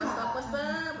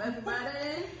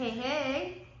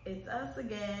us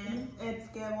again. It's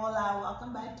Hola.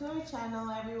 Welcome back to our channel,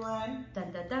 everyone.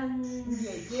 Dun dun dun.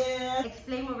 Yeah.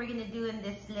 Explain what we're gonna do in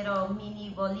this little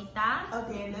mini bolita.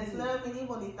 Okay, in this little mini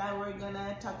bolita, we're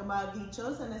gonna talk about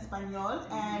dichos in Espanol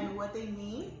and what they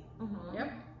mean.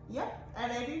 Yep.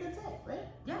 And I think that's it, right?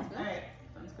 Yeah. All right.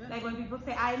 Like when people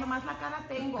say, ay, nomás la cara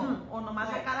tengo, or nomás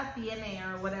la cara tiene,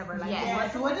 or whatever. Like,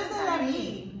 yes. What does that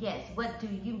mean? Yes, what do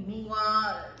you mean?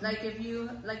 Well, like if you,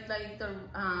 like the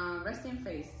resting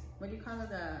face. What do you call it?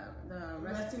 The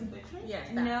Resting bitch face? Yes.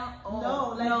 no,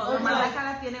 nomás la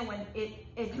cara tiene when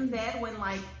it's said when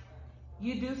like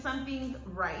you do something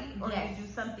right or you do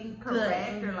something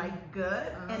correct or like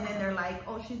good, and then they're like,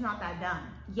 oh, she's not that dumb.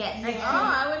 Yes. Like,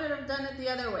 I would have done it the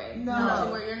other way. No.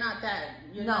 Where you're not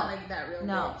like that real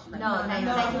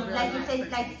bitch. Like you say,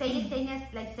 like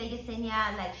say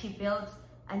Yesenia, like she builds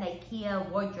an IKEA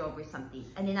wardrobe or something,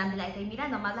 and then I'm like, mira,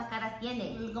 nomás la cara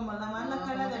tiene. Como nomás la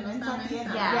cara de mensa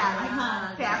tiene.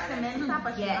 Yeah. Se hace mensa,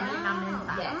 but she's really not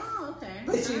mensa. Yes. Oh, okay.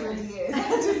 But she really is.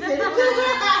 Just kidding.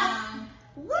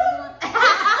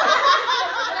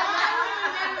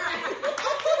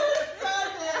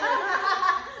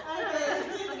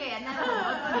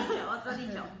 Otro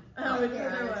dicho. Let's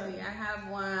see. I have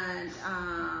one.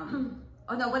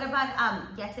 Oh no, what about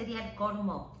ya sería el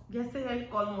colmo? Ya sería el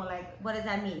colmo, like, What does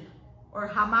that mean? or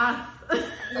jamás.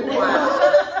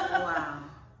 Wow.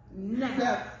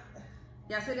 Yeah.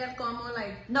 Ya sería el como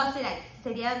like. No, sería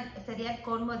el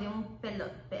colmo de un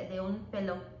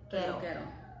peluquero.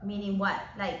 Meaning what?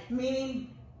 Like, Meaning,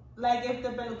 like if the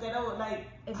peluquero, like,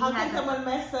 If how he can has someone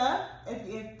mess up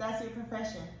if that's your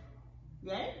profession?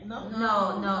 Right? No?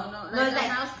 No. Like It's a like,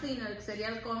 house cleaner. Sería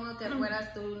el como que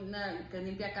fueras tú que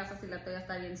limpia casa si la tuya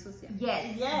está bien sucia.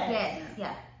 yes. Ya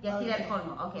sería el Okay.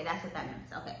 colmo. Okay, that's what that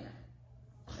means. Okay.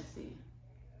 Let's see.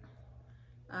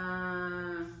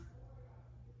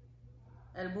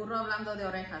 El burro hablando de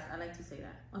orejas. I like to say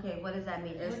that. Okay, what does that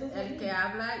mean? Es el que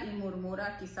habla y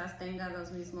murmura quizás tenga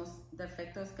los mismos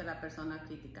defectos que la persona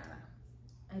criticada.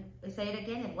 Say it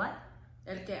again, and what?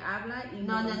 El que habla y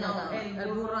No. El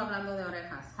burro hablando de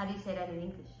orejas. How do you say that in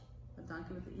English? A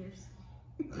donkey with the ears.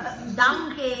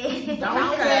 Donkey.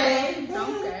 Donkey.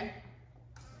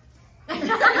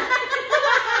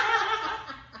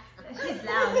 She's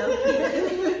loud.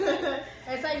 Okay?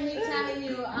 It's like me telling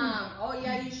you, oh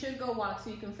yeah, you should go walk so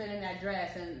you can fit in that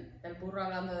dress, and el burro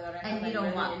hablando de orejas. And you like, don't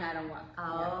really, walk. And I don't walk.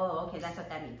 Oh, okay, that's what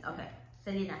that means. Okay,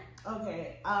 Selena.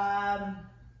 Okay. Oh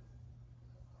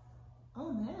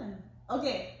man.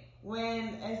 Okay.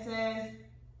 When it says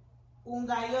un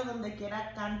gallo donde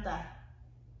quiera canta.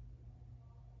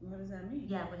 What does that mean?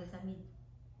 Yeah, what does that mean?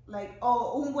 Like,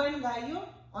 oh, un buen gallo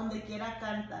donde quiera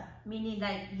canta. Meaning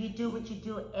like you do what you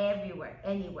do everywhere,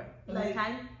 anywhere, Like-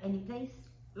 anytime, any place.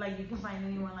 Like, you can find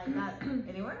anyone like that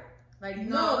anywhere? Like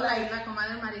No, like la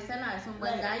comadre Marisela es un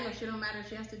buen like- gallo. She don't matter.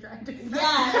 She has to drive to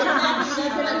Yeah, exactly.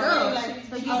 That's what I'm saying. Like,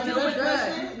 So a you do good it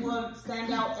person will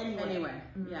stand out anywhere. anywhere.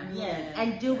 Yeah. Yeah.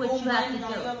 And do what Un you have buen to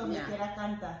gallo do. donde Yeah. quiera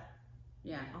canta.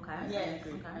 Yeah. Okay. I Yes.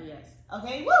 agree. Okay. Yes.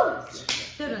 Okay, woo!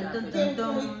 Dun, dun, Can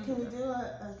dun, we do a good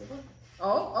one?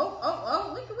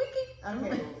 Oh, wiki.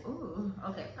 Okay. Ooh,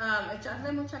 okay.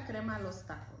 Echarle mucha crema a los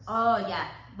tacos. Oh yeah.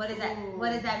 What does that? Ooh.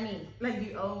 What does that mean? Like,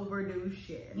 you overdo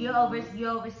shit. You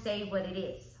oversay what it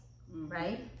is,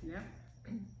 right? Yeah.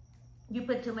 You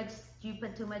put too much. You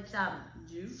put too much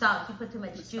Juice. sauce. You put too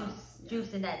much Sauce, juice. yeah.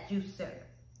 Juice in that juicer.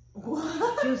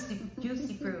 What? Juicy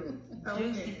fruit. Juicy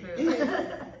Okay. fruit.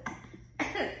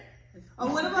 Oh,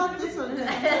 what about this one? 'Cause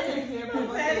I can hear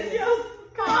people say it.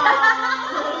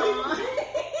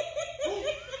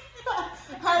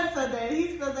 Hansa did.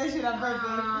 He spelled that shit on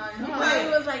purpose. He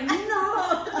was like,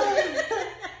 no.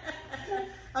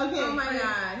 Okay. Oh my but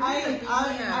God. I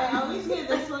always hear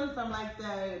this one from like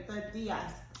the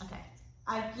tías. Okay.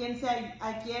 A quien se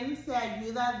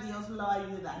ayuda, Dios lo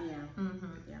ayuda. Yeah.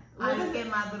 Yeah. Al que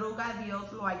madruga,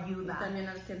 Dios lo ayuda. También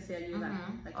al que se ayuda.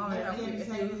 Like Oh, if Quien you-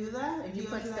 se if you- ayuda, if you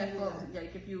Dios put lo step ayuda. forward,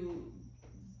 like if you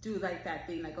do like that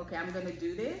thing, like okay, I'm gonna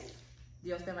do this,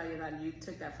 Dios te va a ayudar. You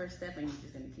took that first step and you're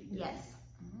just gonna keep doing it. Yes.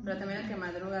 Pero también el que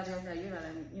madruga, Dios te ayuda.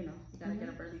 Then you know you gotta get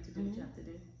up early to do what you have to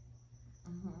do.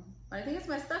 But I think it's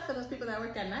messed up for those people that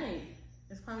work at night.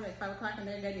 It's probably like 5 o'clock and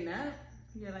they're getting up.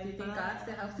 You're Do like, you think God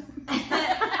still helps them? I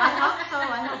hope so.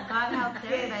 I hope God helps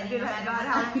everybody. Did no God matter what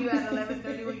help time. you at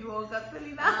 11:30 when you woke up,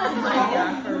 Selena? Oh my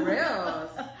God, for real.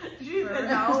 She said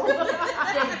no.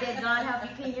 Did God help you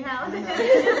clean your house?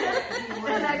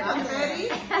 When I got ready,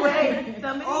 wait,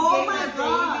 somebody Oh gave my my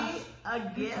God. baby a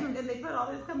gift and they put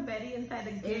all this confetti inside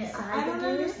the gift. I don't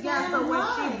understand. Yeah, so when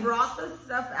she brought the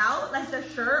stuff out, like the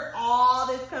shirt, all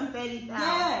this confetti out.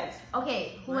 Yes.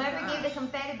 Okay, whoever gave the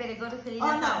confetti better go to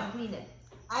Selena's house and clean it.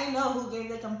 I know who gave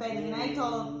the confetti, and I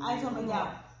told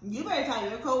Miguel, you better tell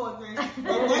your coworkers that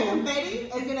their confetti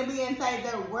is gonna be inside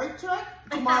their work truck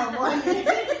tomorrow morning.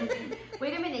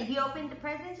 Wait a minute, you opened the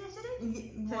presents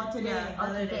yesterday? Well, today. Yeah,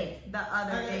 Oh, today. the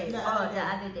other day. The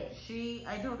other day.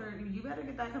 I told her, you better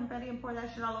get that confetti and pour that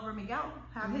shit all over Miguel.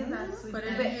 Have his ass sweet. Put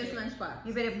it in his lunchbox.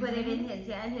 You better put it in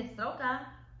his troca.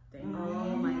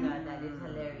 Oh my god, that is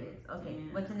hilarious. Okay,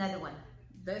 what's another one?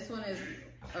 This one is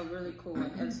a really cool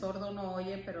one. El sordo no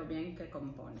oye, pero bien que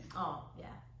compone. Oh, yeah.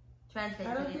 Translate,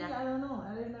 I don't know.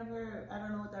 I don't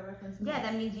know what that reference means. Yeah,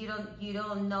 that means you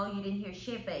don't know, you didn't hear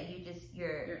shit, but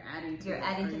you're adding to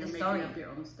the story. Making up your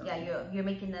own story. Yeah, you're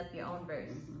making up your own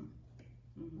verse.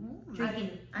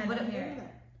 Drinking. I didn't hear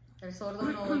that. El sordo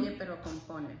no oye, pero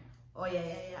compone. Oh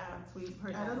yeah. We've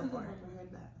heard that before. I've ever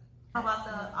heard that. How about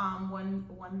the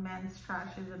one man's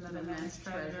trash is another man's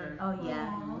treasure? Oh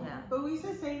yeah. But we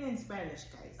said say it in Spanish,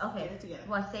 guys. Okay. Get it together.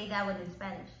 Well, say that one in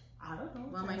Spanish. I don't know.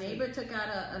 Well, my neighbor took out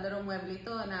a little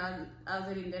mueblito, and I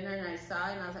was eating dinner, and I saw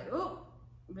it, and I was like, oh,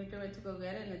 Victor went to go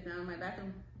get it, and it's now in my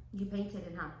bathroom. You painted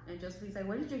it, huh? And Josephine's like,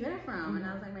 where did you get it from? And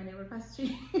I was like, my neighbor across the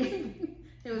street.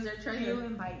 It was their Do treasure. you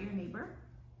invite your neighbor?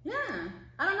 Yeah.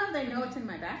 I don't know if they know it's in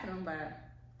my bathroom, but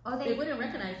they wouldn't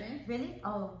recognize it. Really?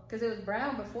 Oh. Because it was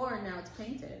brown before, and now it's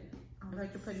painted. I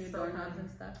like to put new doorknobs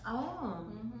and stuff. Oh.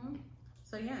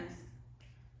 So, yes.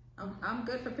 I'm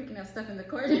good for picking up stuff in the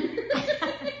corner.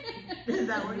 Is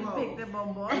that where you picked the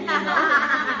bonbon?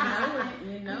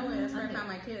 You know it. That's where I found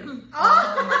my kids.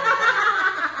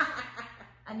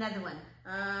 Another one.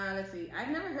 Let's see. I've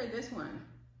never heard this one.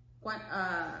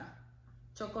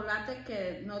 Chocolate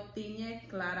que no tiñe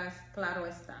claro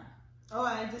está. Oh,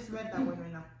 I just read that one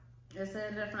right now. Es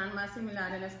el refrán más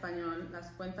similar en español.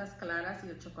 Las cuentas claras y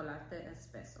el chocolate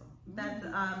espeso. That's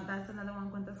another one.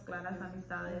 Cuentas claras,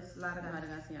 amistades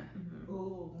largas. Yeah.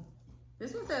 Ooh.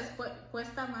 This one says,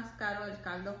 cuesta más caro el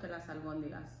caldo que las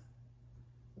albóndigas.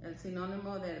 El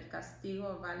sinónimo del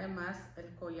castigo vale más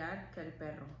el collar que el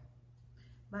perro.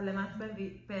 Vale más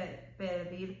pedir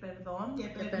perdón que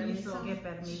permiso.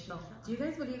 Do you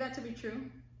guys believe that to be true?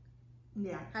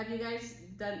 Yeah. Have you guys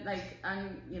done like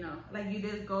you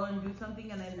just go and do something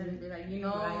and then be like,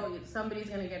 somebody's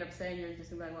gonna get upset and you're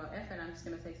just gonna be like, well, F it, I'm just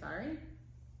gonna say sorry?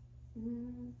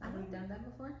 Have we done that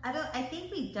before? I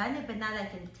think we've done it, but not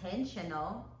like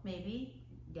intentional. Maybe.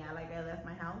 Yeah, like I left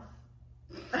my house.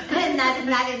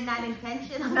 not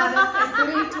intentional.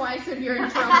 Blink twice if you're in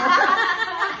trouble.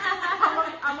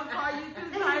 I'm gonna call you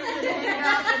 2 times and hang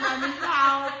up and I need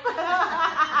help.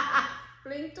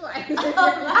 Blink twice. I'm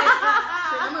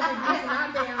gonna be getting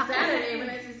out there on Saturday when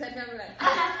I see such a like.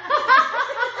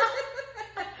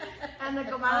 And the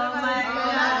comadre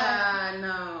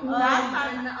no.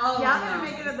 Y'all gonna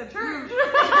make it at the church. Oh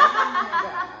my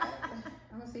God.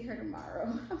 I'm gonna see her tomorrow.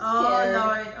 Oh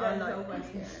Lord.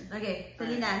 Okay,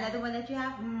 Selena, another one that you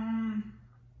have?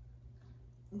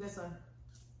 This one.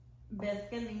 Ves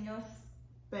que el niño es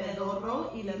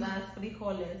pedorro y le das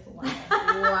frijoles. Wow.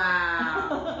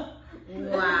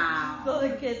 So the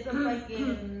kids are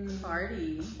fucking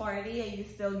party and you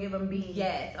still give them beans.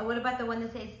 Yes. Or what about the one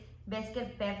that says, ves que el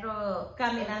perro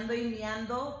caminando y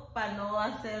miando para no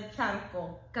hacer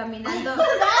charco? Caminando.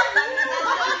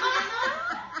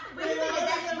 Wait a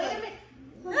minute.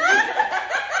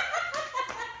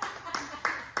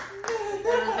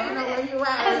 I don't know where you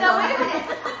at. Wait a minute.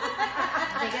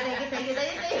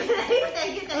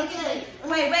 Thank you.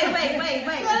 Wait.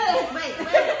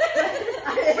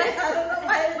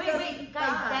 Wait,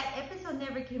 guys, that episode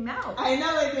never came out. I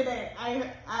know it didn't.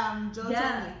 Joe told me.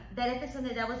 That episode,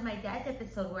 that was my dad's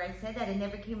episode where I said that it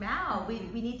never came out. We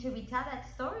need to retell that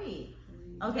story.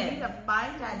 Okay. You need to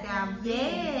find that damn thing.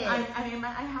 Yes.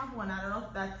 I have one. I don't know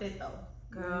if that's it though.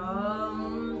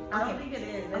 Girl. I don't think it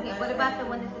is. Okay, what about the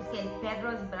one that says que el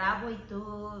perro es bravo y tú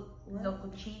lo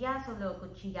cuchillas o lo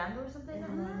cuchillando or something like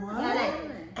that?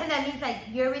 Yeah, and that means like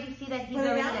you already see that he's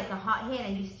already like a hot hit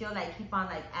and you still like keep on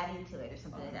like adding to it or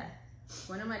something like that.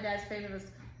 One of my dad's favorites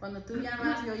was cuando tú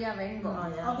llamas yo ya vengo. Oh,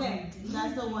 yeah. Okay,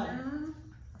 that's the one.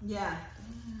 Yeah.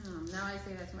 Now I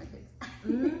say that to my kids.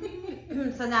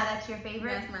 So now that's your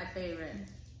favorite? That's my favorite.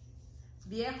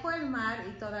 Viejo el mar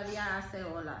y todavía hace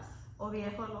olas. O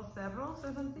viejo los cerros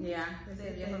or something? Yeah.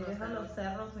 Viejo los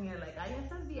cerros and you're like, ay,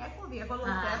 ese es viejo los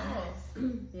cerros.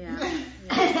 Yeah.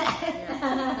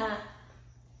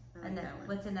 And then,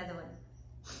 what's another one?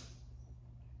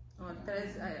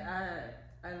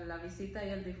 A la visita y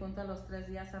el difunto a los 3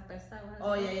 días apesta.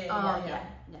 Oh,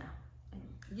 yeah.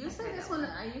 You said this one.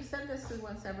 You said this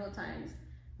one several times.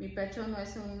 Mi pecho no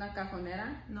es una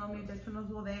cajonera. No, mi pecho no es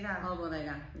bodega. Oh,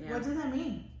 bodega. Yeah. What does that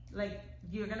mean? Like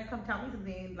you're gonna come tell me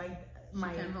something like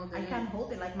I can't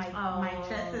hold it. Like my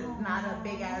chest is not a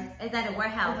big ass. It's not a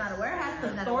warehouse. It's not a warehouse It's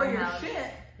to not a store your warehouse.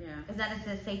 shit. Yeah. It's not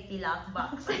a safety lock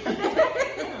box. It's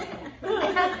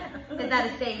not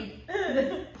a safe.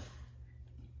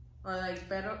 Or like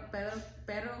pero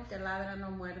que ladra no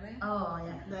muerde. Oh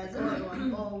yeah. That's a good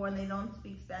one. Or when they don't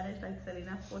speak Spanish, like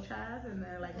Selena's pochas, and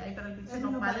they're like, ay, pero el pinche Ay, no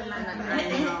no vale vale la la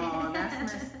pena. No,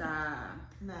 that's messed up.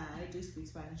 Nah, I do speak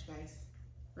Spanish, guys.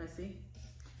 Let's see.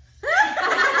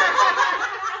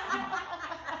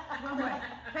 One more.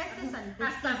 Press this one.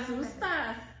 Hasta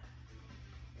asustas.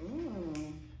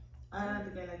 Ooh. I don't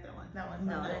think I like that one. That one's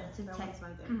No, not good. that's too That technical.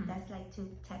 one's not good. That's like too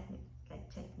technical. Like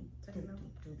technical.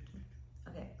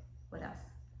 Okay. What else?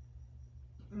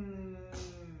 I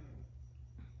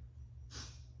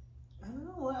don't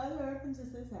know what other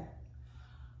references is there.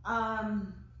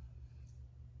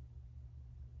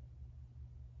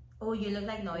 Oh, you look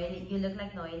like Noelia. You look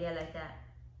like Noelia like that.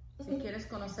 Si quieres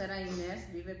conocer a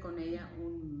Inés, vive con ella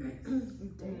un mes.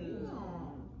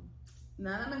 Damn.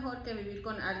 Nada mejor que vivir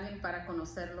con alguien para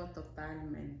conocerlo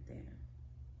totalmente.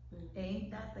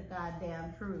 Ain't that the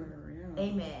goddamn truth? For real.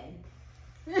 Amen.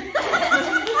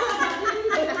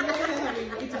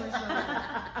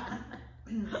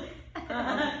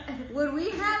 Would we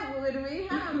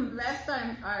have left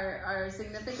our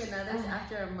significant others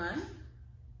after a month?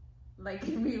 Like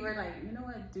we were like, you know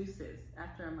what, deuces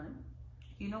after a month.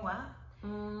 You know what?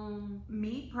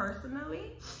 Me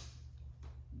personally,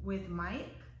 with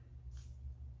Mike,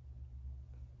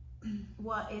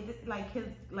 well, it like his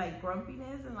like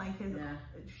grumpiness and like his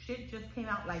shit just came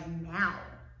out like now.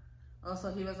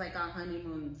 Also, he was like on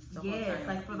honeymoon the whole Yes, time.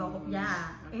 like for the whole Okay.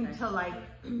 until like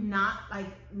not like,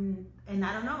 and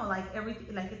I don't know, like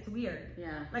everything, like it's weird.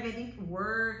 Yeah. Like I think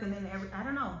work and then I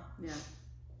don't know. Yeah.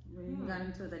 When he got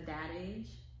into the dad age,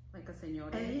 like a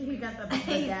señor And age. he got the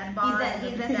dad bod.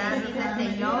 He's a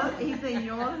señor. He's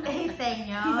señor. He's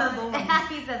señor. He's a don.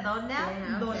 He's a don now.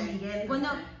 Yeah, Don okay. Miguel. Well,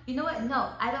 no, you know what? No,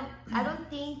 I don't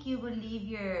think you would leave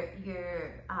your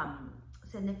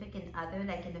significant other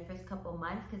like in the first couple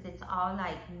months because it's all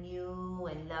like new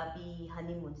and lovey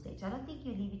honeymoon stage. I don't think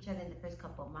you leave each other in the first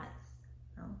couple months.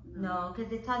 No,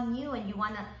 because it's all new and you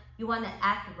wanna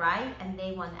act right and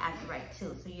they wanna act right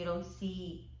too. So you don't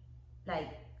see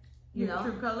like you Your know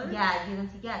true colors? Yeah, you don't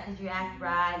see because you act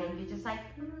right and you're just like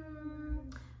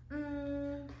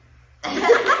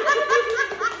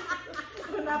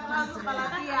Un aplauso para la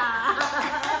tía.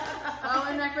 Oh,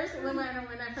 when I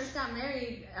first got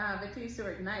married, Victor used to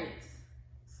work nights,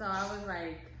 so I was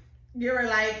like, You were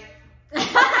like, I'm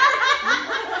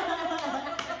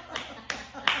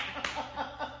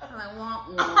like, wah,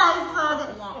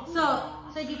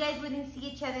 wah, So you guys wouldn't see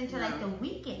each other until like the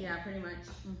weekend. Yeah, pretty much.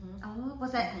 Mm-hmm. Oh,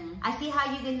 was that? I see how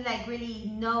you can like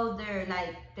really know their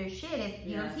shit if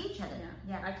you don't see each other.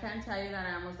 Yeah. I can't tell you that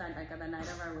I almost died like at the night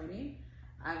of our wedding.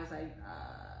 I was like,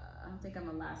 I don't think I'm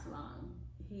gonna last long.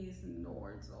 He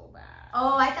snored so bad.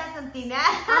 Oh, I thought something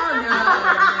else. Oh no!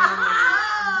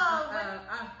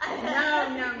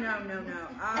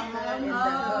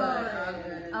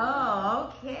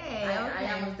 Oh, okay.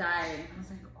 I almost died. I was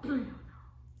like, oh my God.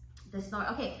 The snore.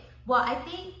 Okay. Well, I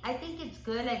think it's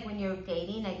good like when you're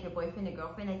dating like your boyfriend or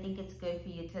girlfriend. I think it's good for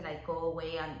you to like go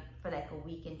away for like a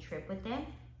weekend trip with them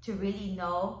to really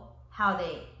know how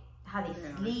they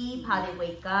sleep, how they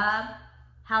wake up,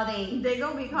 how they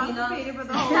gonna be constipated for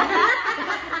the whole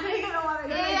they gonna want to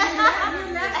You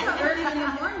left so early in the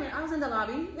morning. I was in the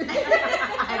lobby.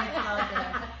 I'm so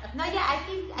dead. No, yeah,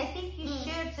 I think you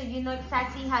should so you know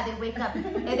exactly how they wake up. If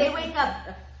they wake up,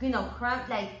 crump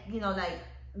like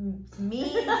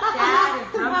mean, sad,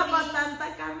 or grumpy. tanta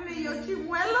carne y yo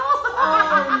chimuelo.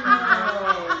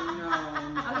 No.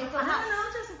 Okay, so I don't know,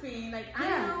 Josephine. Like, I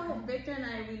know Victor and I,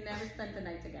 we never spent the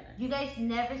night together. you guys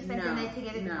never spent the night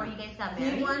together before you guys got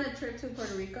married? He won a trip to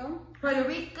Puerto Rico. Puerto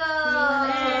Rico!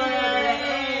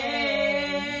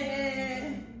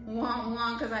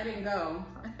 Wong, because I didn't go.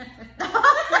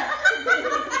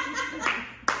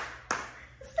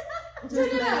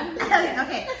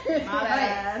 Okay.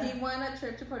 He won a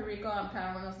trip to Puerto Rico on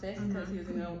Power 106 because he was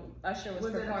Usher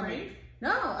was performing. It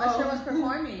No, Usher was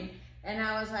performing, and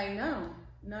I was like, no,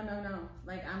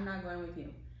 like I'm not going with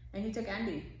you. And he took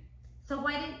Andy. So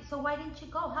why didn't you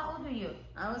go? How old are you?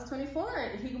 I was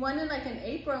 24. He won it like in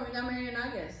April, and we got married in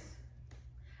August.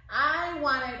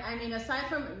 Aside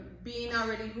from being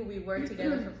already who we were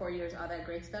together for 4 years, all that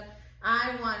great stuff,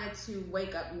 I wanted to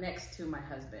wake up next to my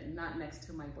husband, not next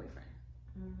to my boyfriend.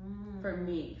 For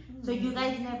me. So you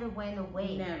guys never went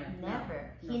away?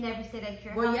 Never. He never stayed at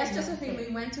your house? Well, yes, Josephine, we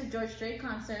went to George Strait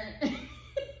concert. And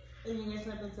you guys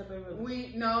slept in separate rooms?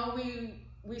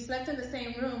 We slept in the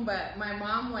same room, but my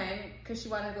mom went because she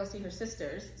wanted to go see her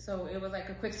sisters. So it was like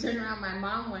a quick turnaround. My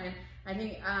mom went. I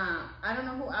think, I don't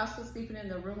know who else was sleeping in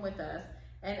the room with us.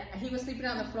 And he was sleeping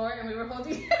on the floor and we were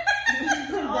holding.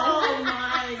 Oh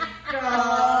my God.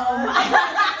 Oh my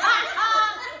God.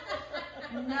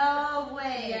 No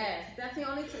way. Yes, that's the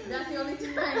only time you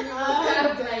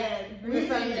have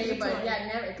Really? but yeah,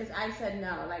 never, because I said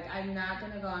no, like I'm not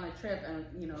gonna go on a trip and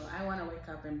I want to wake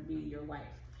up and be your wife.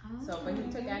 So, but he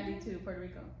took Andy to Puerto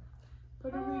Rico.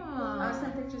 I'll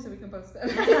send pictures so we can post them.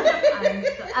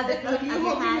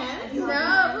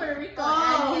 No, Puerto Rico.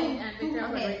 Andy and Victor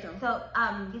Puerto Rico. So,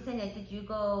 Yesenia, did you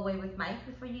go away with Mike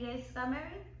before you guys got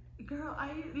married? Girl,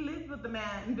 I lived with the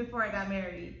man before I got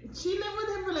married. She lived with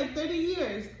him for like 30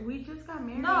 years. We just got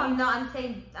married. No, I'm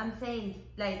saying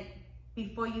like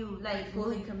before you like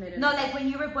fully committed. No, like when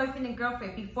you were boyfriend and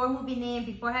girlfriend, before moving in,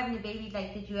 before having a baby,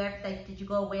 like did you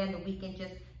go away on the weekend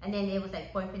just and then it was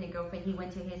like boyfriend and girlfriend, he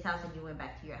went to his house and you went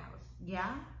back to your house?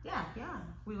 Yeah.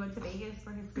 We went to Vegas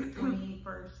for his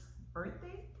 21st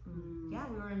birthday. Yeah,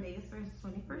 we were in Vegas for his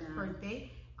 21st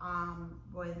birthday.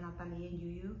 With Natalie and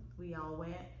Yuyu, we all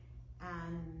went.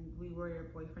 And we were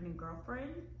boyfriend and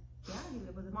girlfriend. Yeah, he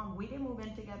lived with his mom. We didn't move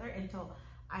in together until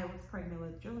I was pregnant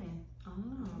with Julian.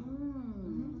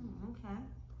 Okay.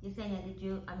 Yesenia,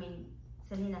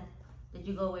 Selena, did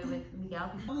you go away with Miguel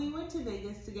before? We went to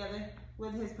Vegas together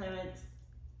with his parents.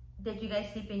 Did you guys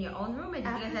sleep in your own room, or did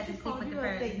you guys have to sleep with the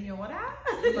parents? Señora?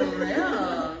 For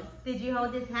real? Did you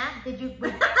hold his hand? Did you? Did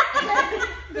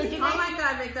you guys? Oh my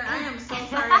God, Victor! I am so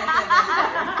sorry I said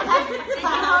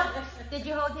that. Did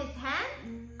you hold his hand?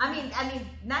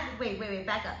 Not. Wait.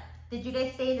 Back up. Did you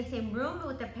guys stay in the same room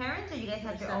with the parents, or you guys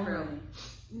had your own room?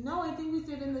 No, I think we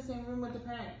stayed in the same room with the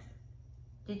parents.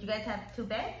 Did you guys have two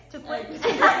beds? Two queens?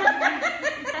 But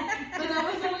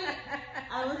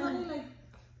I was only like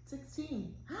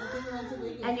 16. I think we went to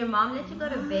Vegas. And your mom let you go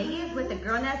to Vegas with a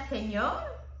grown-ass señor?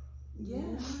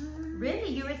 Yeah. Really?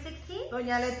 You were 16?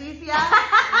 Doña Leticia.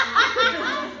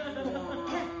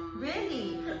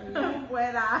 Really?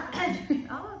 Fuera.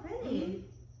 Oh, really?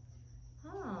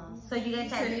 Oh. So you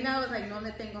guys had... Selena was like, no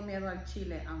le tengo miedo al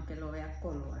chile, aunque lo vea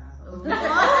colorado.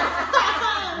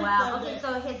 Wow. Okay, so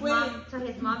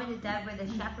his mom and his dad were the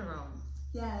chaperones.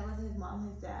 Yeah, it was his mom,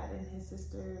 his dad, and his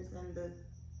sisters, and the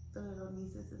little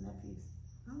nieces and nephews.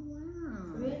 Oh,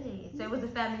 wow. Really? So it was a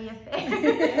family affair.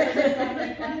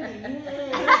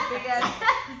 Yeah.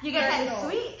 You guys had a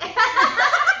suite.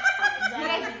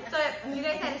 You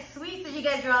guys had a suite, so you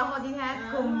guys were all holding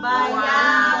hands. Kumbaya,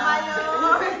 my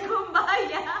lord.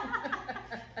 Kumbaya.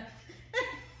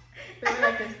 They were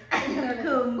like this.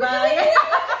 Kumbaya.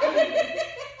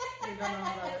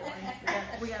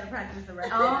 We gotta practice the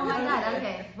rest. Oh my God.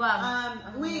 Okay. Well.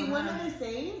 Wait, what are they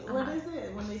saying? What is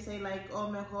it when they say like, "Oh,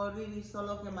 mejor vivir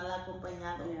solo que mal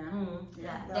acompañado"?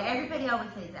 Yeah. Everybody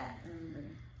always says that.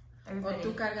 O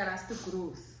tú cargarás tu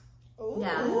cruz.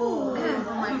 Yeah. Oh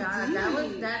my God,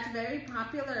 that's very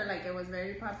popular. Like it was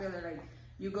very popular. Like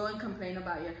you go and complain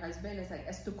about your husband, it's like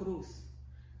es tu cruz.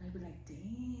 I'd be like,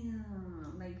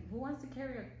 damn. Like who wants to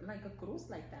carry a cruz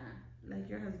like that? Like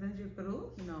your husband's your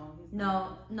cruz? No.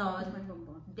 No. It's my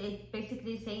bonbon. They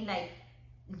basically saying like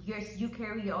you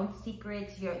carry your own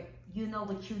secrets. You know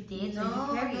what you did, so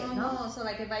you carry it. No. So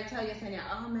like if I tell Yesenia,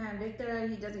 oh man, Victor,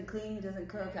 he doesn't clean, he doesn't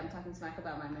cook, I'm talking smack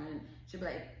about my man. She'd be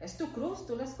like, es tu cruz,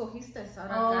 tú la escogiste,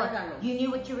 ahora cárgalo. You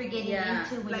knew what you were getting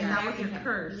into when you married him.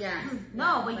 Curse. Yeah.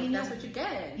 No, but like, you knew that's what you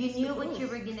get. You knew what you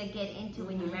were gonna get into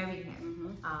when you married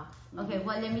him. Okay.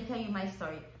 Well, let me tell you my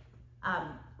story.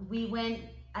 We went.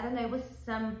 I don't know, it was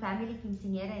some family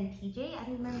quinceañera in TJ. I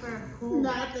don't remember who.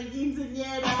 Not the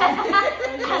quinceañera.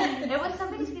 It was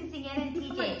somebody's quinceañera in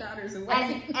TJ. My daughter's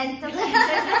away. And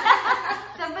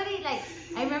somebody like,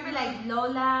 I remember like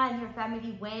Lola and her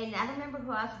family went. I don't remember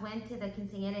who else went to the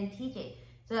quinceañera in TJ.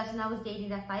 So that's when I was dating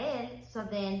Rafael. So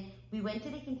then we went to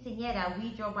the quinceañera.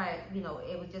 We drove by,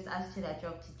 it was just us two that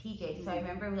drove to TJ. So I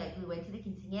remember like we went to the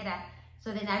quinceañera.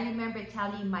 So then I remember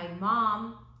telling my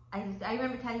mom,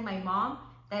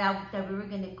 that we were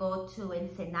gonna go to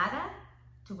Ensenada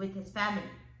with his family,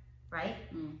 right?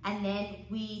 And then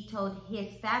we told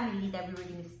his family that we were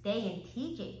gonna stay in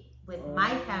TJ with my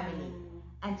family,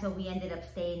 and so we ended up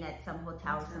staying at some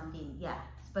hotel or something. Yeah,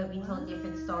 but we told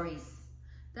different stories.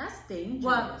 That's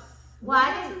dangerous.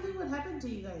 Why something would happen to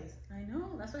you guys? I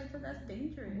know. That's why I said that's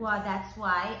dangerous. Well, that's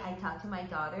why I talk to my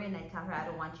daughter and I tell her, I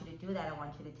don't want you to do that. I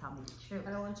want you to tell me the truth.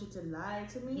 I don't want you to lie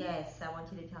to me. Yes, I want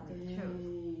you to tell me the truth.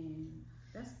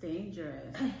 That's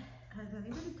dangerous. Has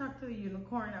anybody talked to the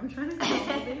unicorn? I'm trying to call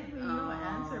him. You don't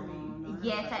answer me. No,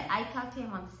 Yes, I talked to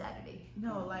him on Saturday.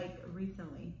 No, like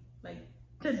recently. Like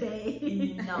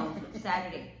today. No,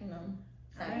 Saturday. No.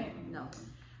 Saturday. No.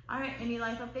 All right, any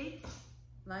life updates?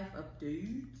 Life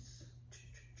updates.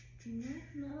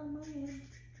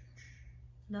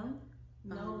 No?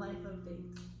 No life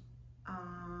updates.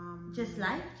 Just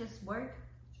life? Just work?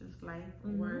 Just life,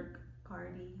 Mhm. work,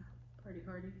 party.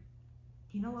 Party.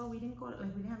 You know what? We didn't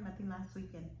we didn't have nothing last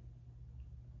weekend.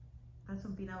 That's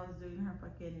when Pina was doing her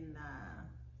fucking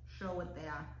show with the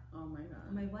Oh my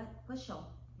god. My what? What show?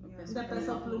 The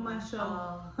Peso Pluma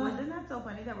show. Wasn't that so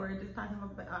funny that we're just talking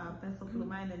about Peso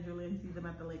Pluma and then Julian sees him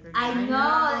at the Lakers? I game?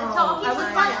 know. So okay,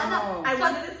 so I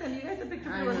wanted to send you guys a picture,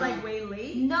 but it was like way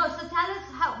late. no. So tell us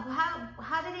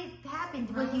how did it happen?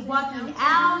 Was he walking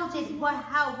out? What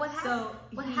happened? So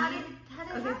How did it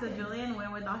okay, so happen? Julian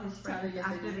went with all his friends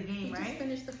after the game, He just right?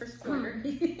 finished the first quarter.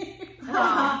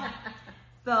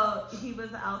 So he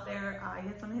was out there. I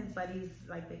guess one of his buddies,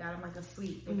 like they got him like a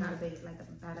suite. They got a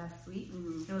badass suite.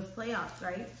 It was playoffs,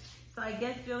 right? So I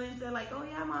guess Julian said like, "Oh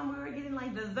yeah, mom, we were getting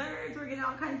like desserts. We're getting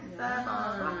all kinds of stuff."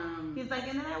 Blah, blah, blah. He's like,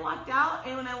 and then I walked out,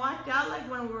 and when I walked out, like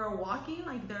when we were walking,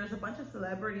 like there's a bunch of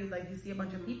celebrities, like you see a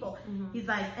bunch of people. He's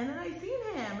like, and then I seen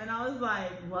him, and I was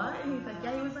like, what? And he's like,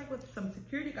 yeah, he was like with some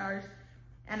security guards,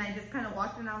 and I just kind of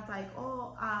walked, and I was like,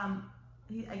 oh,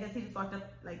 I guess he just walked up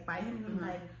like by him, and he's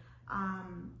like, I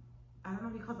don't know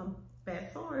if he called him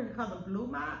Peso or he called him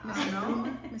Pluma, I don't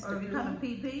know, or if he called him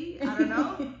PP, I don't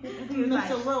know. He was Mr.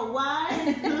 like,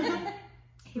 Worldwide.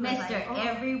 he was Mr. like, oh.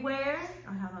 Everywhere.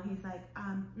 I don't know. He's like,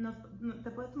 no, ¿te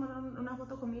puedes tomar una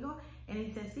foto conmigo? And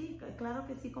he said, sí, claro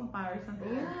que sí, compadre, or something.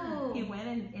 Ooh. He went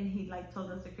and he like told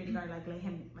the security guard like let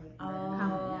him like Oh,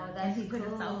 come. that's and he took a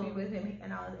cool. selfie with him,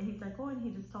 and he's like, oh, and he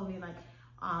just told me like,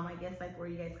 I guess like where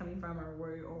you guys coming from or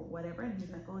where or whatever, and he's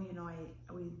like, oh, you know,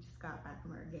 we just got back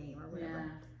from our game or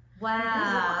whatever.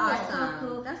 Wow, that's awesome. so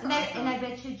cool. That's and awesome. I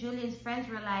bet you Julian's friends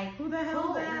were like, Who the hell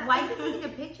is that? Why are you taking a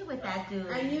picture with that dude?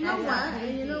 And you know That's what? crazy.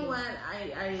 And you know what?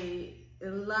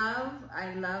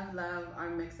 I love our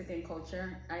Mexican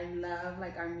culture. I love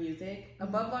like our music.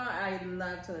 Above all, I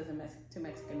love to listen to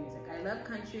Mexican music. I love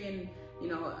country and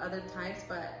other types,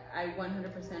 but I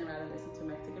 100% rather listen to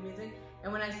Mexican music.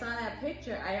 And when I saw that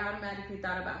picture, I automatically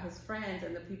thought about his friends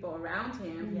and the people around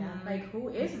him. Yeah. Like, who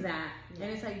is that? Yeah.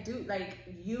 And it's like, dude, like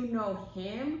you know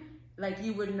him. Like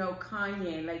you would know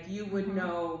Kanye, like you would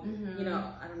know,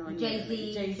 I don't know,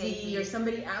 Jay-Z or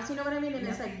somebody else, you know what I mean? And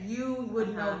it's like you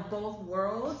would know both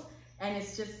worlds, and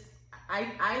it's just,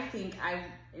 I think,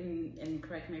 and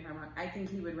correct me if I'm wrong, I think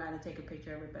he would rather take a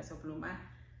picture with Peso Pluma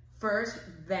first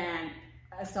than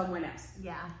someone else.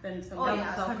 Yeah. Than someone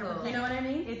else. So cool. You know what I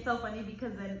mean? It's so funny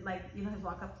because then like, his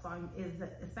walk-up song is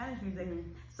Spanish music.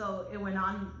 So it went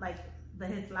on like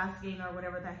his last game or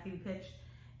whatever that he pitched.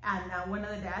 And one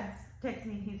of the dads texted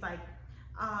me, he's like,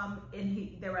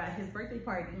 they were at his birthday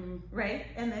party, right?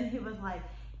 And then he was like,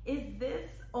 is this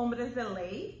Hombres de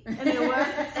Ley? And it was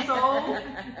so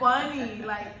funny.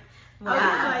 Like,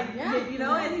 I was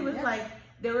like, and he was like,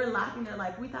 they were laughing. They're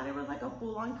like, we thought it was like a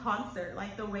full-on concert,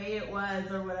 like the way it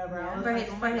was or whatever. I was For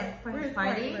like, his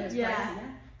party? Yeah.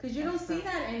 Because you don't see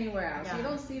that anywhere else. Yeah. You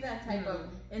don't see that type of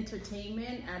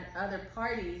entertainment at other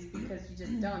parties because you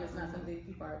just don't. It's not something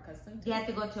people are accustomed to. You have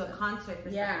to go to a concert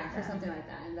for something like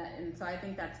that. And so I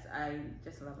think I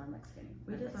just love my Mexican.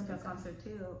 We just went to a concert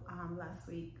too last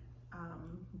week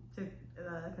to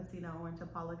the casino. Went to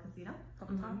Paula Casino.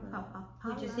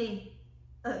 Who'd you see?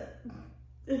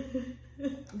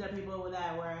 The people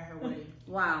that were at her wedding.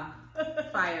 Wow.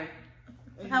 Fire.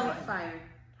 Fire.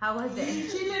 How was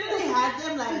it? She literally had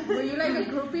them like. Were you like a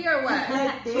groupie or what?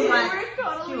 Like We this. were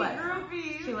totally She was.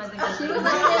 groupies. She wasn't She good. was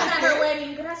like this at her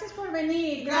wedding. Gracias por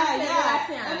venir. Gracias. Yeah.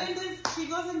 Gracias. And then she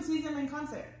goes and sees them in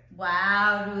concert.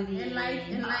 Wow, Rudy.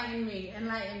 Enlighten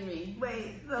me.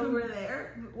 Wait, so we're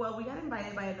there. Well, we got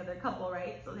invited by another couple,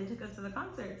 right? So they took us to the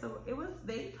concert. So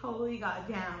they totally got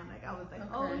down. Like I was like,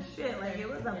 oh shit, like it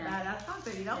was a badass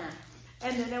concert, Yeah.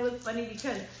 And then it was funny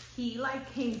because he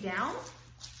like came down.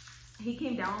 He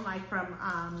came down like from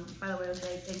by the way, it was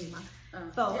like Enima.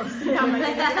 So I'm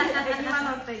like,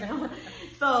 Enima norteño.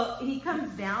 So he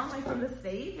comes down like from the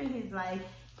stage and he's like,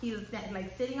 he was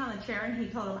like sitting on a chair and he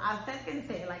told him,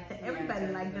 acérquense, like to everybody,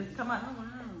 like just come up. Oh, wow.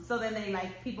 So then they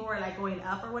like, people were like going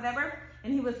up or whatever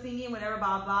and he was singing whatever,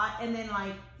 blah, blah. And then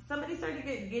like somebody started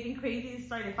getting crazy,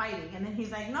 started fighting. And then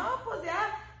he's like, no, pues ya,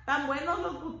 tan buenos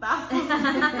los putazos.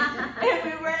 And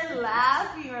we were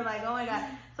laughing. We were like, oh my God.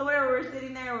 So whenever we're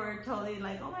sitting there, we're totally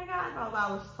like, oh my God.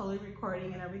 I was totally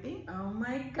recording and everything. Oh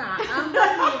my God. Unbelievable.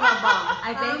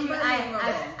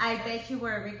 I bet you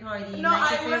were recording. No,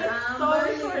 like, I was so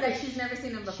recording. Like she's never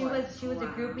seen him before. She was a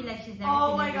groupie like she's never Oh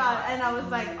seen my him God. before. And I was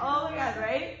like, oh my God,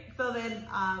 right? So then,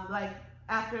 like,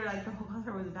 after like the whole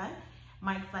concert was done,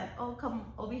 Mike's like, oh, come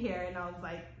over here. And I was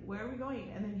like, where are we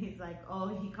going? And then he's like, oh,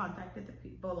 he contacted the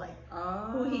people, like,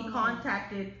 who he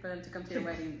contacted for them to come to the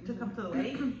wedding. To come to the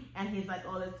wedding. And he's like,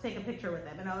 oh, let's take a picture with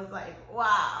them. And I was like,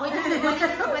 wow. What did you say?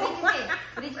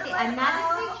 What did you say?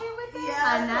 Another picture with them?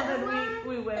 Yeah, Another so one?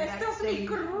 we went backstage.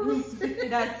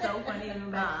 That's so funny. We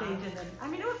went backstage. And then, I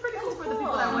mean, it was pretty cool for the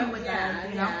people that went with us,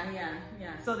 you know?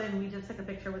 Yeah. So then we just took a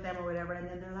picture with them or whatever. And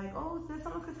then they're like, oh, ustedes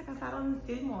somos que se casaron en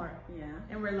Seymour. Yeah.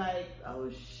 And we're like, oh,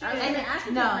 shit. I was going to ask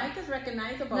if Mike is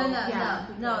recognizable.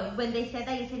 No. When they said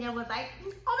that, Yesenia was like,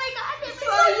 oh my God, they're so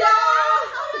young!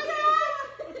 Oh my God!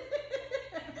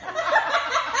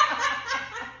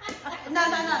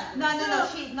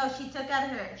 No. She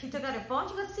took out her phone.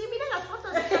 She goes, see, mira las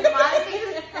fotos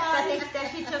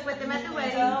that she took with them at the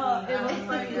wedding. Oh, it was Oh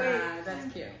my great. God,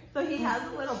 that's cute. So he has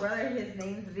a little brother. His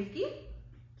name's Ricky.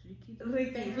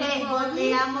 Ricky. Hey,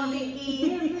 te amo,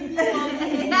 Ricky.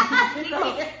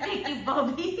 Ricky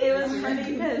Bobby. It was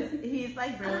funny because he's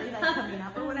like really like coming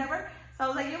up or whatever. So I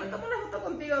was like, yo me tomo una foto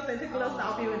contigo. So I took a little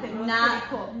selfie with him. It was pretty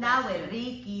cool. Not with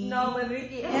Ricky. No, with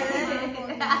Ricky. And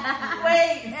then,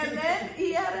 wait, and then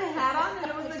he had a hat on and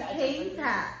it was a Cane's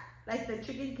hat. Like the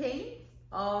chicken Cane's.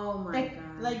 Oh my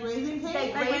God. Like Raising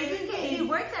Cane? Like Raising Cane. He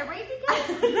works at Raising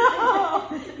Cane? No.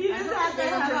 He just had the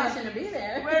hat on. permission to be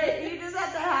there. Wait, he just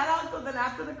had the hat on. So then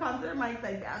after the concert, Mike's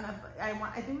like,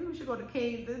 I think we should go to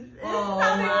Cane's. Oh,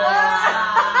 sounding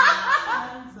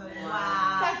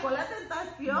wow. Sacó la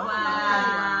tentación.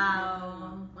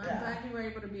 Wow. I'm glad you were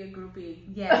able to be a groupie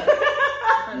Yes.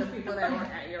 for the people that were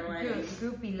at your wedding.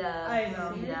 Groupie love. I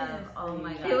know. Groupie love. Oh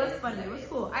my God. It was fun. It was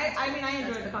cool. I mean, I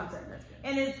enjoyed the concert.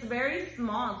 And it's very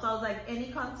small. So I was like,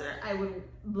 any concert, I would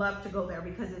love to go there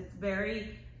because it's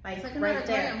very, like, It's like an right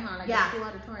auditorium, there. huh? Like Yeah. a school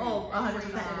auditorium. Oh, 100%.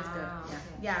 It's good.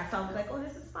 Yeah, so I was like, oh,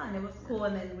 this is fun. It was cool.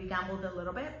 And then we gambled a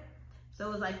little bit. So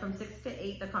it was like from 6 to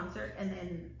 8, the concert. And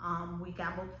then we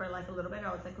gambled for like a little bit.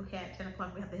 I was like, okay, at 10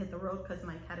 o'clock, we have to hit the road because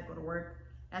Mike had to go to work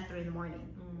at 3 in the morning.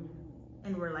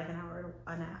 And we're like an hour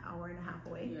and a half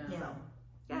away. Yeah. So,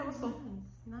 yeah, it was cool.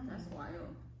 Nice. That's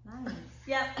wild. Nice.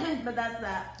 Yeah, but that's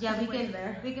that. Yeah,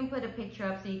 we can put a picture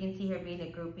up so you can see her being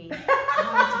a groupie.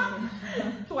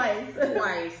 Twice.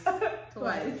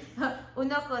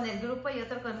 Uno con el grupo y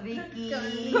otro con Ricky. Con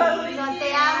Ricky. No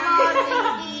te amo,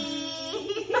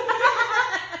 Ricky.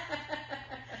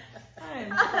 I'm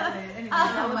sorry. Anyway,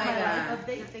 Oh that was my God. life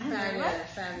update. Thank you very much.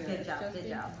 Fabulous. Good job. Justin? Good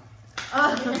job.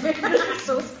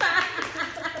 So sad.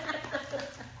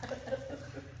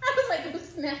 I was like, who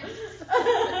snapped?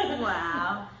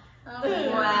 Wow. Oh,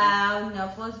 Wow. No,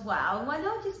 pues wow. Well,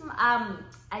 no, just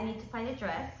I need to find a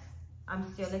dress. I'm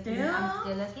still looking. Still? I'm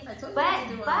still looking. I told you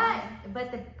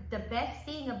But to do the best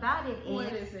thing about it is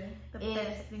what is it? The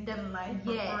best thing in life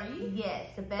for free? Yes,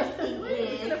 the best thing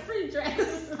Get a is free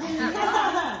dress.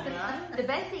 the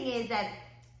best thing is that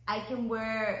I can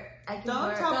wear.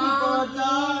 Don't tell Don't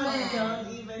people, even. don't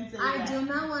even say I that. do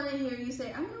not want to hear you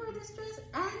say, I'm going to wear this dress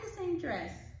and the same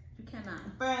dress. You cannot.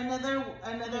 For another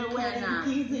You wedding cannot.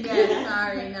 piece. Yes,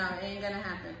 sorry. No, it ain't going to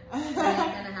happen. It ain't going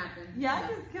to happen. Y'all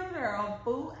just killed her on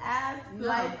full ass No.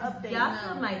 life update. Y'all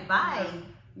feel my vibe.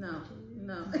 No.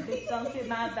 Please don't get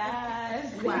my bad.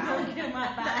 Wow. Don't get my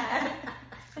bad.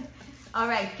 All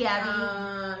right, Gabby.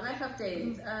 Life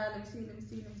update. Let me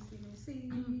see.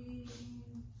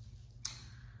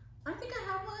 I think I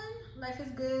have one. Life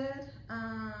is good.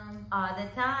 All the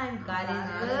time. God is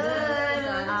God good. is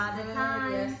All the good.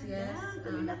 time. Yes.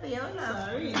 Selena Teola.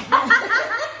 Sorry. You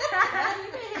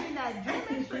been hitting that dream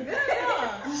extra good.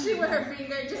 She with her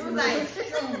finger just was like.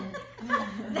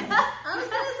 like, I was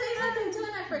gonna say something too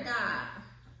and I forgot.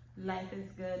 Life is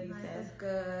good, he Life says. is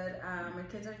good. My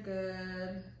kids are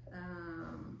good.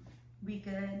 We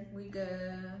good. We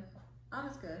good. All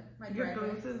is good. My Your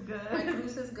driver- goose is good. My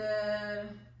goose is good.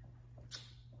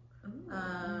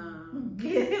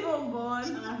 Get it on board.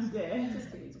 I'm dead.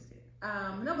 Just kidding.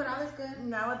 No, but all is good.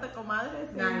 Now with the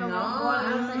comadres. I know. I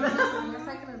was like, it's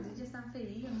like los DJs están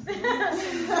felices.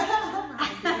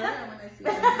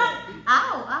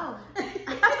 Ow, ow.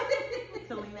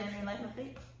 Selena, any life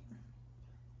update?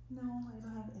 No, I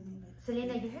don't have any life.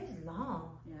 Selena, your hair is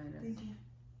long. Yeah, I know. Thank you.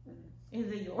 Is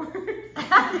it yours?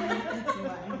 That's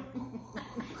why.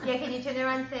 Yeah, can you turn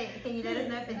around and say, can you let us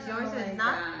know if it's yours or it's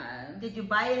not? God. Did you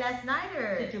buy it last night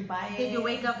or Did you buy it? did you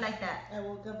wake up like that? I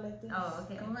woke up like this. Oh,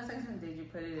 okay. Did you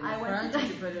put it in I the went front? to- Did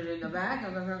you put it in the back?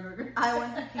 I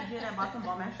went to TJ and I bought some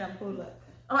Bomb Ash shampoo. Look.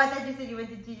 Oh, I thought you said you went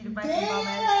to TJ to buy some Bomb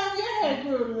Ash. Damn, your hair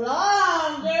grew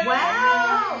long, girl.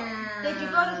 Wow. Yeah. Did you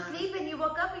go to sleep and you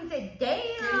woke up and you said, damn.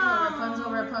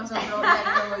 Rapunzel, let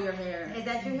go of your hair. Is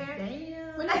that your hair?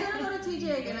 Damn. When are you gonna go to TJ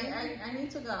again? I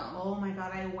need to go. Oh my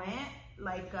god, I went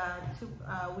like a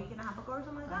week and a half ago or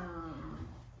something like that.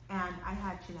 And I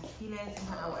had chilaquiles, I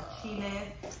had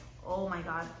aguachiles. Oh my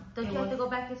god. Don't It you have to was go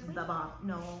back this week? the bomb.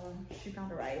 No, she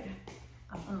found a ride.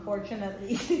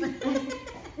 Unfortunately.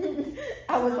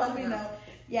 I was hoping no.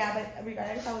 Yeah, but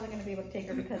regardless, I wasn't gonna be able to take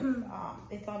her because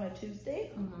it's on a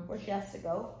Tuesday where she has to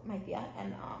go, my tia,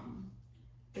 and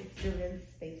it's students'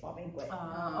 baseball banquet.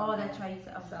 Oh, that's right. You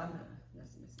said, oh, Yes.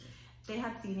 They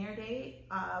had senior day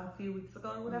a few weeks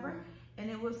ago or whatever, and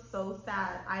it was so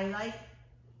sad. I like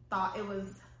thought it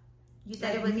was. you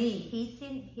said it was me.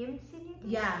 Him senior day?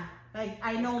 Yeah, like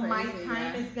I know my crazy,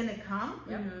 time yeah. is gonna come,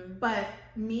 but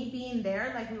me being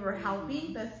there, like we were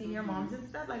helping the senior moms and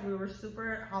stuff, like we were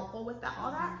super helpful with that,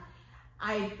 all that.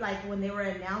 I like when they were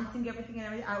announcing everything and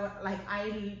everything.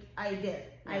 I did.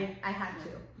 I had to.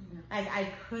 Like I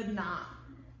could not.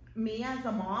 Me as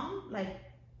a mom, like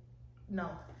no.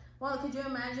 Well, could you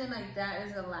imagine like that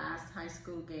is the last high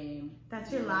school game?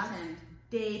 That's your you last attend?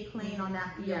 day playing on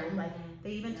that field. Yeah. Like they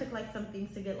even took like some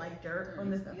things to get like dirt from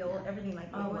the and stuff, field, yeah. everything like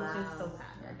Oh, it was just so wow.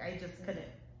 sad. Like I just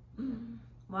couldn't.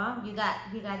 Well, you got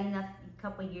enough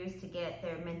couple years to get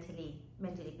there mentally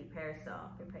prepared. So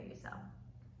prepare yourself.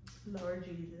 Lord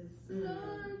Jesus.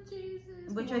 Lord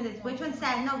Jesus. Which one's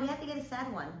sad? No, we have to get a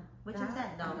sad one. Which one's sad?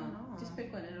 I No, don't know. Just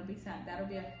pick one. It'll be sad. That'll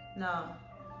be a. no.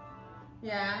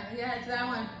 Yeah, it's that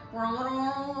one.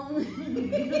 Wow.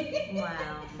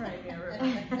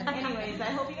 Anyways, I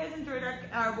hope you guys enjoyed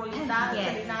our Bolita.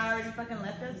 Yes. Selena already fucking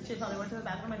left us. She probably went to the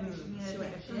bathroom and she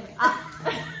went to shit.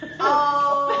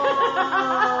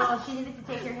 Oh, she needed to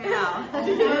take her hair out.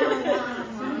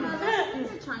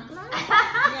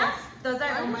 Yes. Those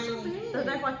are Why are you so big? those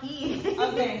are Joaquin.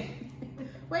 Okay.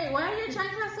 Wait, why are your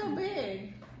chanclas so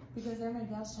big? Because they're my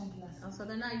girls' chanclas. Oh, so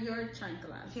they're not your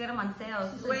chanclas. She got them on sale.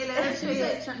 Wait, let her She say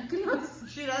said it. chanclas.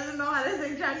 She doesn't know how to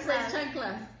say Say chanclas.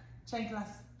 chanclas. Chanclas.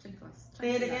 Chanclas.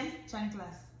 Say it again.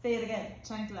 Chanclas. Say it again.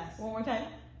 Chanclas. One more time.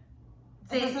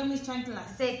 Esas son mis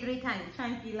chanclas. Say it 3 times.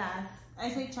 Tranquilas. I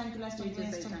say chanclas, You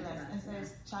just say chanclas. chanclas. It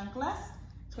says chanclas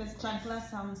because chanclas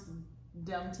sounds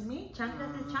dumb to me.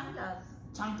 Chanclas is chanclas.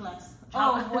 Chanclas.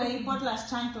 Oh, voy por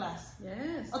las chanclas.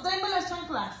 Yes. O tráeme las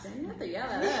chanclas. Then you have to yell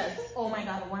at us. Oh my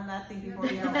god, one last thing before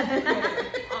we go.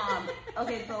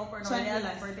 Okay, so for Noria's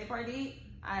Chanclas. birthday party,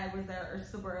 I was there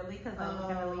super early because I was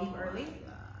gonna leave early.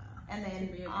 And then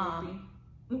Be a groupie.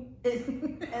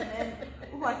 and then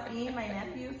Joaquin, my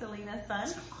nephew, Selena's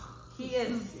son, he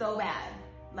is so bad.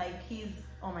 Like he's,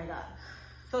 oh my god.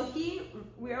 So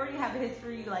we already have a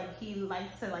history, like he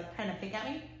likes to like kind of pick at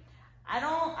me. I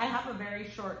have a very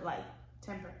short like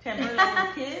temper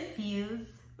like with kids. Fuse.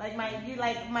 Like my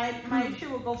shit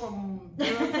will go from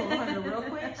 0 to 100 real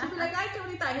quick. She'll be like, ay, qué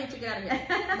bonita, I hate you, get out of here.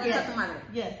 That's a tu madre.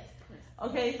 Yes.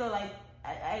 Okay, so like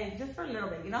I just for a little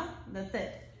bit, you know? That's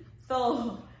it.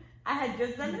 So I had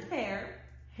just done his hair,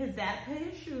 his dad put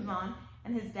his shoes on,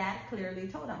 and his dad clearly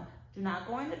told him, do not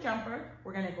go in the jumper.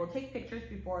 We're gonna go take pictures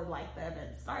before like the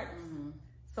event starts.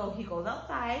 So he goes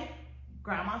outside,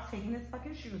 grandma's taking his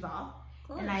fucking shoes off.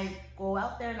 And I go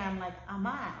out there and I'm like,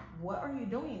 Ama, what are you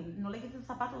doing? No le quites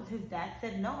zapatos. His dad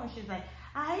said no. And she's like,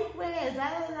 ay, pues,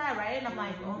 right? And I'm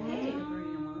like, okay.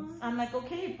 I'm like,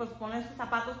 okay, pues ponle sus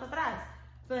zapatos para atrás.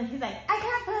 So then he's like, I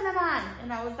can't put them on.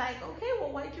 And I was like, okay,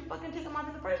 well, why did you fucking take them off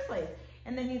in the first place?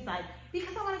 And then he's like,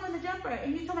 because I want to go in the jumper.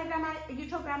 And you told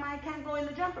grandma I can't go in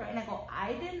the jumper. And I go,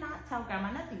 I did not tell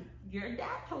grandma nothing. Your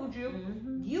dad told you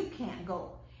you can't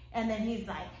go. And then he's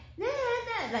like, nah,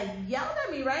 like yelled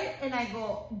at me, right? And I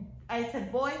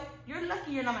said, boy, you're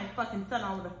lucky you're not my fucking son.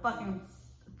 I would have fucking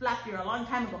slapped you a long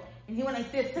time ago. And he went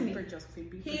like this to me.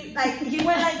 He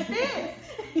went like this.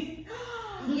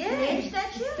 Yes.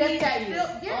 That you? Stepped at you.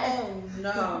 Yes. Oh,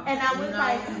 no. And I was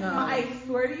no. I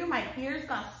swear to you, my ears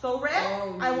got so red.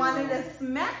 Oh, I wanted to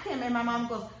smack him. And my mom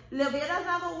goes, le hubieras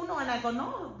dado uno. And I go,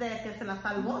 no, de que se la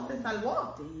salvó, se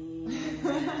salvó.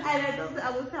 And I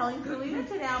was telling Selena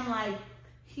today, I'm like,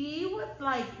 he was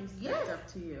like, yes. Up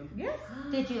to you. Yes.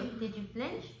 Did you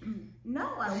flinch? No,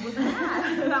 I was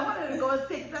not. I wanted to go and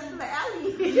take that to the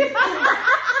alley.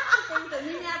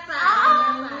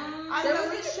 There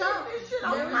was a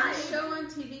show on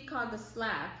TV called The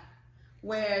Slap,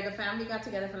 where the family got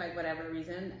together for like whatever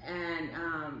reason, and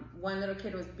one little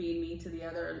kid was being mean to the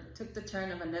other, took the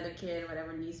turn of another kid,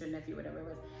 whatever, niece or nephew, whatever it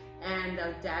was, and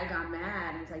the dad got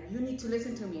mad and it's like, you need to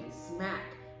listen to me, and smack.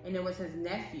 And it was his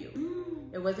nephew.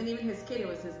 It wasn't even his kid, it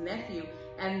was his nephew.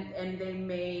 And they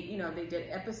made, you know, they did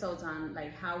episodes on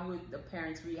like how would the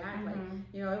parents react, like,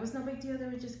 you know, it was no big deal, they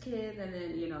were just kids, and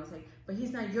then, you know, it's like, but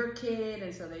he's not your kid,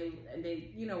 and so they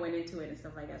you know, went into it and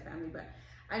stuff like that, family. But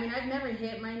I mean, I've never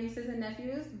hit my nieces and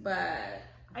nephews, but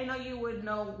I know you would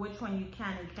know which one you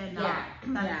can and cannot.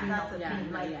 That's the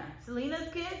thing. Like Selena's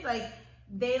kids, like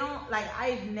they don't, like,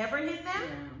 I've never hit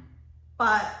them,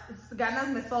 but ganas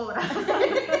me sobra.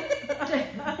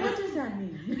 What does that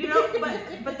mean? You know,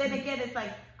 but then again, it's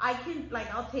like I can,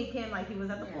 like, I'll take him, like he was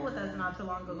at the pool with us not too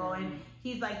long ago, and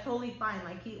he's like totally fine.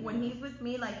 Like when he's with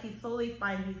me, like he's totally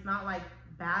fine. He's not like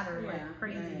bad or like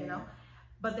crazy, you know.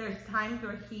 But there's times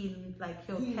where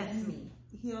he'll test me.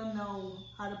 He'll know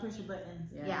how to push your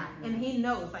buttons. And he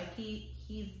knows, like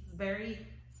he's very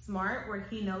smart, where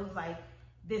he knows like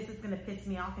this is gonna piss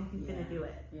me off and he's gonna do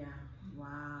it.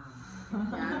 Wow.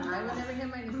 I would never hit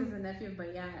my nieces and nephews,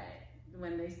 but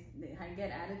when they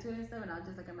get attitude and stuff, and I'll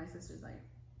just look at my sisters like,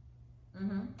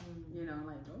 you know,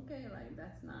 like, okay, like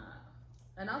that's not,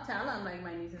 and I'll tell them, like,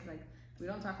 my nieces, like, we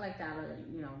don't talk like that, or,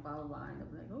 you know, blah blah blah, and they'll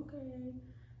be like, okay,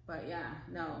 but yeah,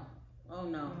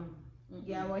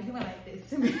 well, he went like this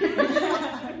to me.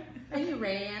 And you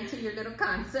ran to your little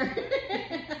concert.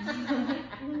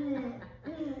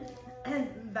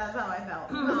 And that's how I felt.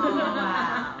 Oh,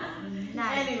 wow.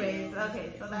 Nice. Anyways,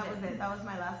 okay, so that was it. That was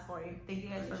my last story. Thank you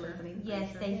guys for listening. Yes,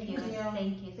 thank you. Thank you.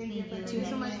 Thank you See for you Thank you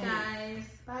so next much, week. guys.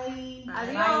 Bye.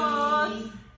 Adios. Bye.